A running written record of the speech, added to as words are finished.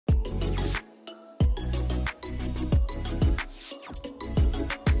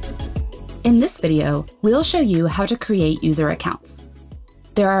In this video, we'll show you how to create user accounts.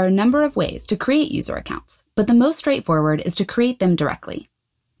 There are a number of ways to create user accounts, but the most straightforward is to create them directly.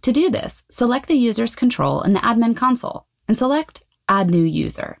 To do this, select the user's control in the admin console and select Add New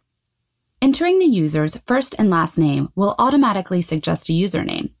User. Entering the user's first and last name will automatically suggest a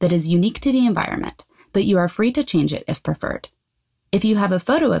username that is unique to the environment, but you are free to change it if preferred. If you have a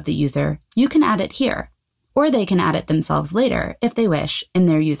photo of the user, you can add it here, or they can add it themselves later if they wish in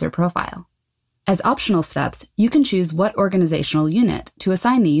their user profile. As optional steps, you can choose what organizational unit to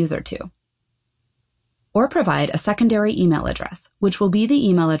assign the user to, or provide a secondary email address, which will be the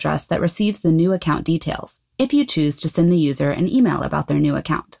email address that receives the new account details, if you choose to send the user an email about their new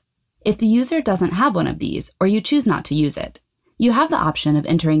account. If the user doesn't have one of these, or you choose not to use it, you have the option of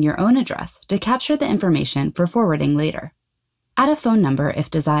entering your own address to capture the information for forwarding later. Add a phone number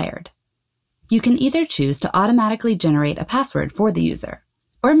if desired. You can either choose to automatically generate a password for the user,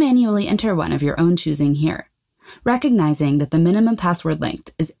 or manually enter one of your own choosing here, recognizing that the minimum password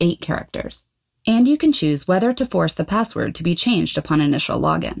length is 8 characters. And you can choose whether to force the password to be changed upon initial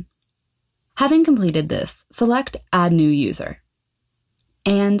login. Having completed this, select Add New User.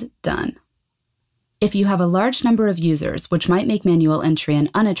 And done. If you have a large number of users which might make manual entry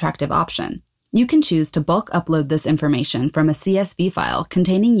an unattractive option, you can choose to bulk upload this information from a CSV file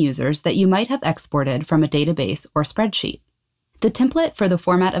containing users that you might have exported from a database or spreadsheet. The template for the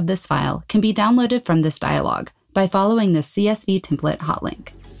format of this file can be downloaded from this dialog by following the CSV template hot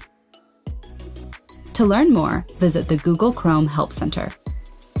link. To learn more, visit the Google Chrome Help Center.